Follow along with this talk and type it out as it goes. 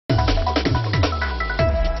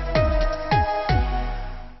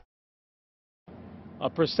A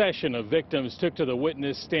procession of victims took to the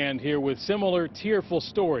witness stand here with similar tearful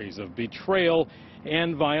stories of betrayal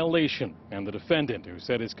and violation, and the defendant, who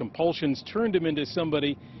said his compulsions turned him into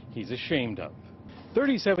somebody he's ashamed of.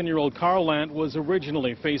 37-year-old Carl Lant was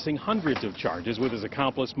originally facing hundreds of charges with his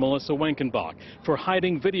accomplice Melissa Wenkenbach for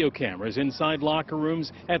hiding video cameras inside locker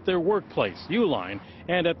rooms at their workplace, Uline,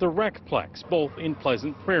 and at the Recplex, both in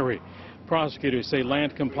Pleasant Prairie. Prosecutors say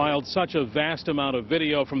Lant compiled such a vast amount of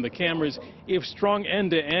video from the cameras, if strung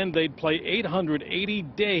end to end, they'd play 880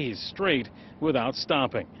 days straight without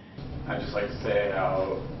stopping. I'd just like to say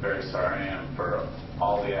how very sorry I am for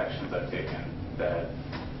all the actions I've taken that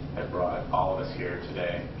have brought all of us here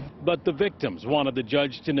today. But the victims wanted the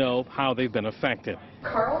judge to know how they've been affected.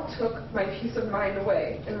 Carl took my peace of mind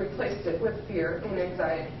away and replaced it with fear and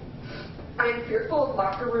anxiety. I am fearful of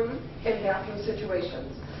locker room and bathroom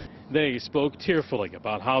situations. They spoke tearfully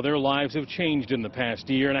about how their lives have changed in the past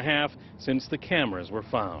year and a half since the cameras were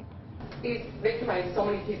found. He's victimized so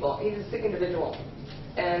many people. He's a sick individual,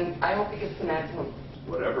 and I hope he gets the maximum.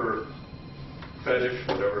 Whatever fetish,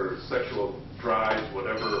 whatever sexual drives,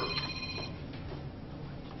 whatever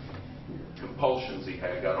compulsions he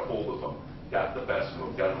had, got a hold of him, got the best of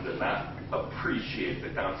him, got him to not appreciate the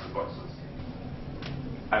consequences.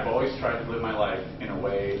 I've always tried to live my life in a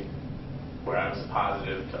way where I was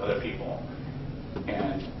positive to other people,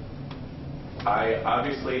 and I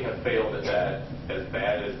obviously have failed at that as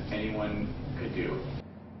bad as anyone could do.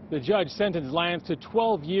 The judge sentenced Lance to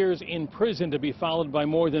 12 years in prison, to be followed by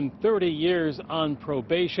more than 30 years on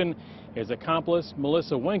probation. His accomplice,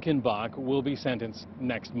 Melissa Wenkenbach, will be sentenced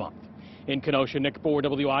next month. In Kenosha, Nick Bohr,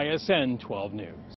 WISN 12 News.